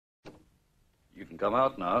You can come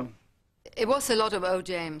out now. It was a lot of O.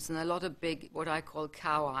 James and a lot of big, what I call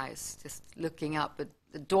cow eyes, just looking up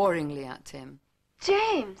adoringly at him.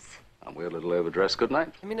 James! Aren't we a little overdressed, good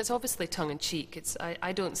night? I mean, it's obviously tongue-in-cheek.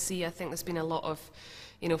 I don't see, I think there's been a lot of,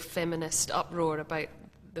 you know, feminist uproar about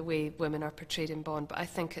the way women are portrayed in Bond, but I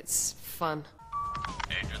think it's fun.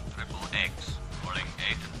 Agent Triple X, calling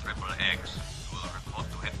Agent Triple X. Will report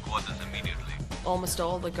to headquarters immediately. Almost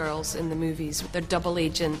all the girls in the movies, they're double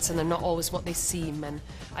agents and they're not always what they seem, and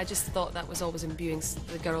I just thought that was always imbuing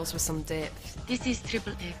the girls with some depth. This is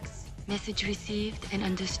Triple X. Message received and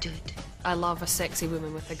understood. I love a sexy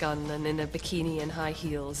woman with a gun and in a bikini and high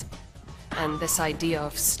heels, and this idea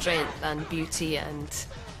of strength and beauty and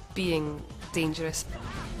being dangerous.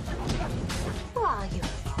 Who are you?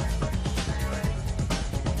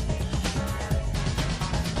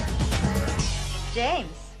 James,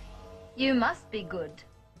 you must be good.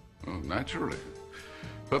 Oh, naturally.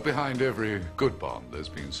 But behind every good Bond, there's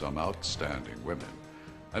been some outstanding women.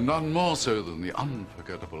 And none more so than the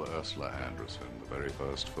unforgettable Ursula Andress in the very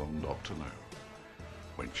first film, Dr. No.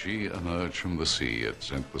 When she emerged from the sea, it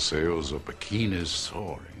sent the sails of bikinis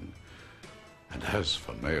soaring. And as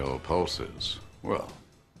for male pulses, well,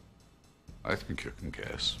 I think you can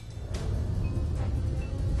guess.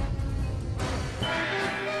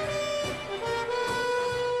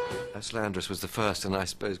 Ursula Andress was the first, and I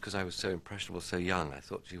suppose because I was so impressionable so young, I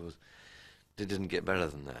thought she didn't get better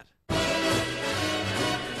than that.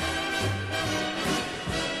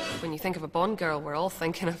 When you think of a Bond girl, we're all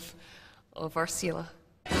thinking of Ursula.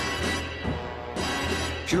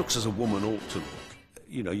 She looks as a woman ought to look.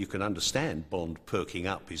 You know, you can understand Bond perking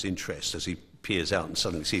up his interest as he peers out and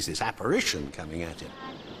suddenly sees this apparition coming at him.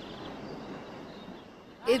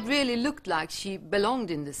 It really looked like she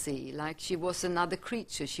belonged in the sea, like she was another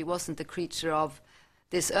creature. She wasn't a creature of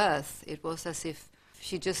this earth. It was as if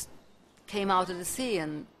she just came out of the sea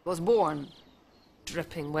and was born.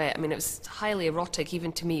 Dripping wet. I mean, it was highly erotic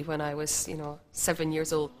even to me when I was, you know, 7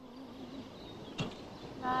 years old.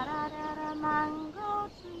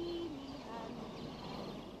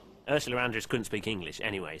 Ursula Andress couldn't speak English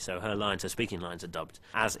anyway, so her lines, her speaking lines, are dubbed,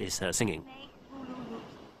 as is her singing.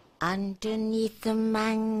 Underneath the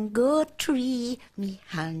mango tree, me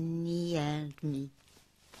honey and me.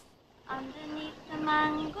 Underneath the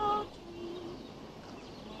mango tree,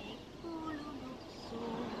 make Hulu look so.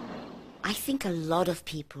 I think a lot of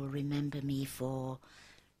people remember me for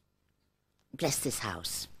Bless This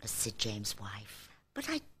House as Sid James' wife.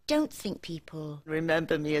 But I don't think people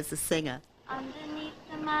remember me as a singer. Underneath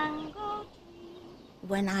the mango tree.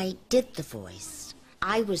 When I did the voice,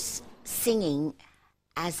 I was singing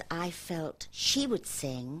as I felt she would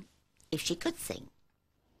sing if she could sing.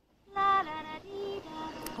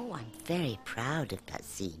 Oh, I'm very proud of that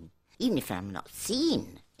scene. Even if I'm not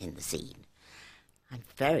seen in the scene, I'm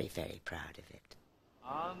very, very proud of it.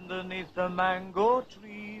 Underneath the mango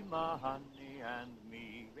tree, my honey and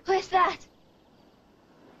me. Where's that?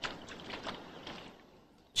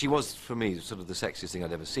 She was, for me, sort of the sexiest thing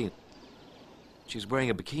I'd ever seen. She was wearing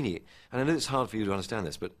a bikini, and I know it's hard for you to understand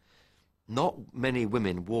this, but not many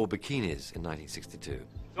women wore bikinis in 1962. It's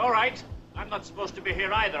all right. I'm not supposed to be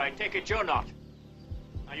here either. I take it you're not.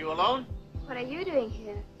 Are you alone? What are you doing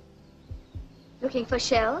here? Looking for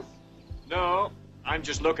shells? No, I'm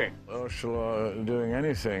just looking. Ursula doing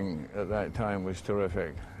anything at that time was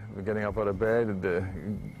terrific. Getting up out of bed,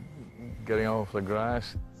 and, getting off the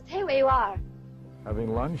grass. Stay where you are.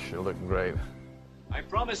 Having lunch, it looked great. I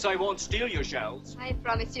promise I won't steal your shells. I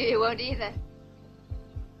promise you won't either.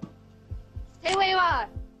 Stay where you are.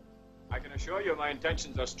 I can assure you my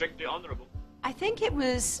intentions are strictly honorable. I think it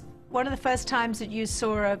was one of the first times that you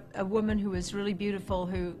saw a woman who was really beautiful,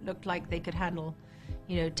 who looked like they could handle,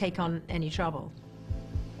 you know, take on any trouble.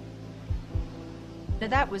 Now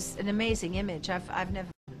that was an amazing image. I've never,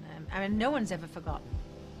 I mean, no one's ever forgotten.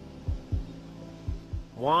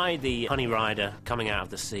 Why the Honey Rider coming out of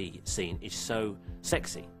the sea scene is so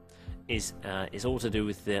sexy is all to do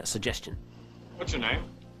with the suggestion. What's your name?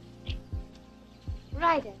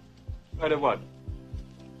 Ryder. Ryder what?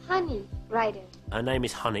 Honey Ryder. Her name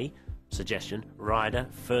is Honey, suggestion, Rider,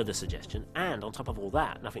 further suggestion, and on top of all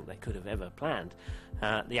that, nothing they could have ever planned,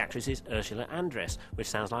 the actress is Ursula Andress, which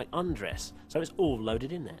sounds like undress. So it's all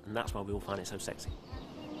loaded in there, and that's why we all find it so sexy.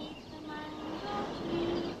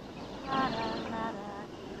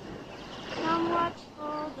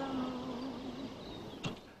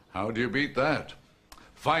 How do you beat that?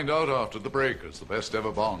 Find out after the break as the best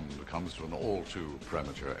ever Bond comes to an all too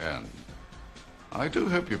premature end. I do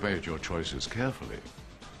hope you made your choices carefully.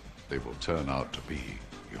 They will turn out to be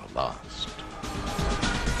your last.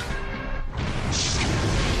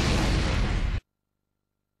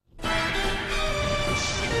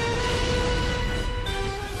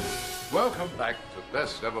 Welcome back to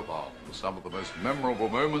Best Ever Bond, for some of the most memorable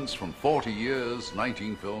moments from 40 years,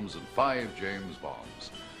 19 films and 5 James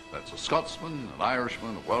Bonds. That's a Scotsman, an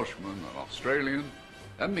Irishman, a Welshman, an Australian,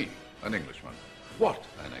 and me, an Englishman. What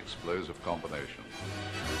an explosive combination.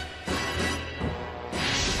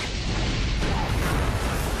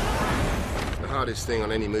 The hardest thing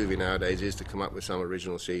on any movie nowadays is to come up with some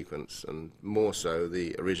original sequence, and more so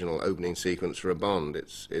the original opening sequence for a Bond.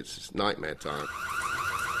 It's nightmare time.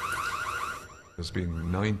 There's been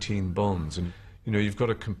 19 Bonds, and you know, you've got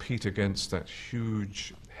to compete against that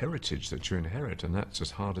huge heritage that you inherit, and that's as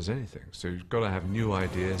hard as anything. So you've got to have new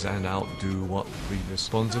ideas and outdo what previous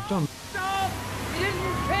Bonds have done. Stop! You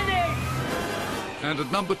didn't finish! And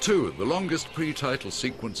at number 2, the longest pre-title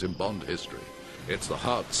sequence in Bond history. It's the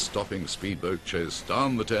heart-stopping speedboat chase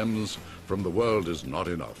down the Thames from The World Is Not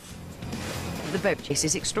Enough. The boat chase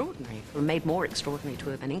is extraordinary, or made more extraordinary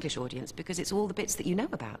to an English audience, because it's all the bits that you know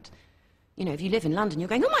about. You know, if you live in London, you're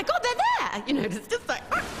going, oh my God, they're there! You know, it's just like...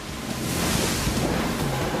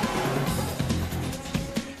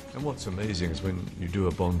 And what's amazing is when you do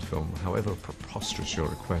a Bond film, however preposterous your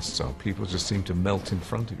requests are, people just seem to melt in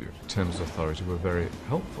front of you. Thames Authority were very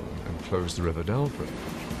helpful and closed the river down for it.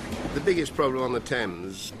 The biggest problem on the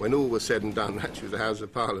Thames, when all was said and done, actually was the House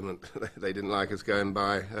of Parliament. They didn't like us going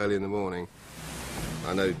by early in the morning.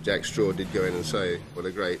 I know Jack Straw did go in and say what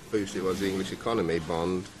a great boost it was to the English economy,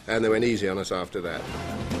 Bond, and they went easy on us after that.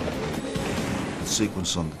 The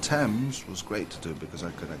sequence on the Thames was great to do because I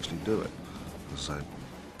could actually do it. Because I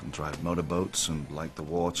can drive motorboats and like the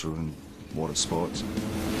water and water sports.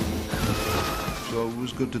 So it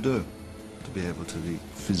was good to do, to be able to be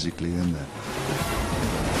physically in there.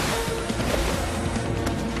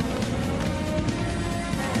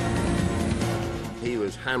 He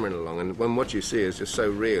was hammering along, and when what you see is just so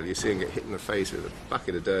real, you see him get hit in the face with a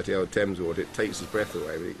bucket of dirty old Thames water, it takes his breath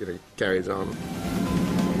away, but he carries on.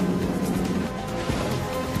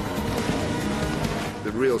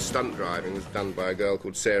 The real stunt driving was done by a girl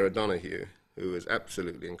called Sarah Donahue, who was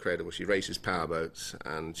absolutely incredible. She races powerboats,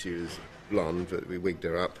 and she was blonde, but we wigged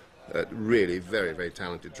her up. Really very, very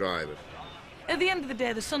talented driver. At the end of the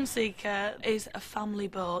day, the Sunseeker is a family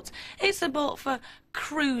boat. It's a boat for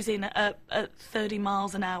cruising at 30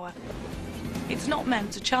 miles an hour. It's not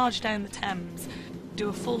meant to charge down the Thames, do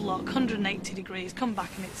a full lock, 180 degrees, come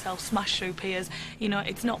back in itself, smash through piers. You know,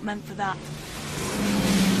 it's not meant for that.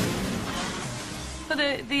 For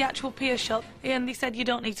the actual pier shot, and they said you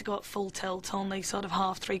don't need to go at full tilt, only sort of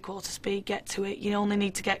half, three-quarter speed, get to it. You only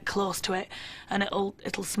need to get close to it, and it'll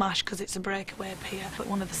smash because it's a breakaway pier. But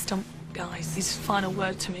one of the stunt guys, his final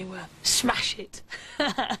word to me were, smash it.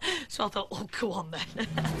 So I thought, oh, go on then.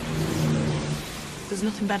 There's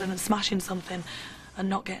nothing better than smashing something and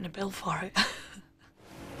not getting a bill for it.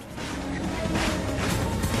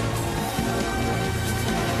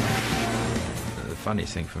 The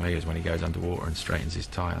funniest thing for me is when he goes underwater and straightens his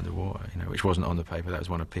tie underwater, you know, which wasn't on the paper. That was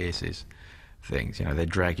one of Pierce's things. You know, they're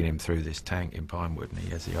dragging him through this tank in Pinewood, and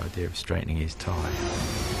he has the idea of straightening his tie.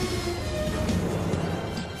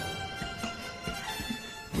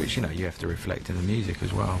 Which, you know, you have to reflect in the music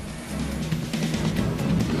as well.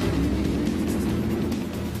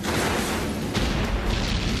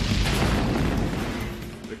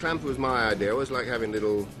 The Clamper was my idea. I always like having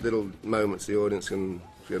little moments the audience can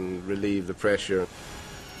relieve the pressure.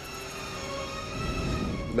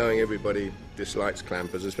 Knowing everybody dislikes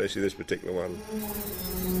clampers, especially this particular one.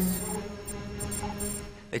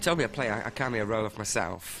 They told me to play a cameo role of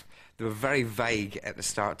myself. They were very vague at the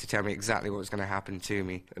start to tell me exactly what was going to happen to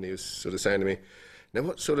me. And he was sort of saying to me, now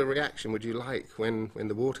what sort of reaction would you like when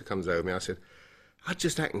the water comes over me? I said, I'd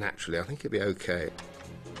just act naturally, I think it'd be okay.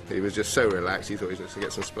 He was just so relaxed, he thought he was going to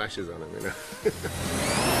get some splashes on him, you know.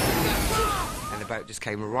 And the boat just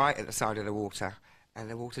came right at the side of the water, and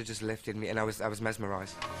the water just lifted me, and I was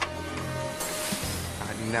mesmerised. I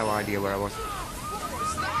had no idea where I was.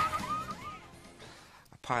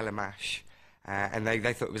 A pile of mash, and they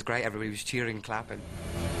thought it was great. Everybody was cheering, clapping.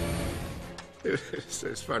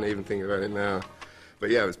 It's funny even thinking about it now.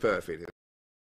 But yeah, it was perfect.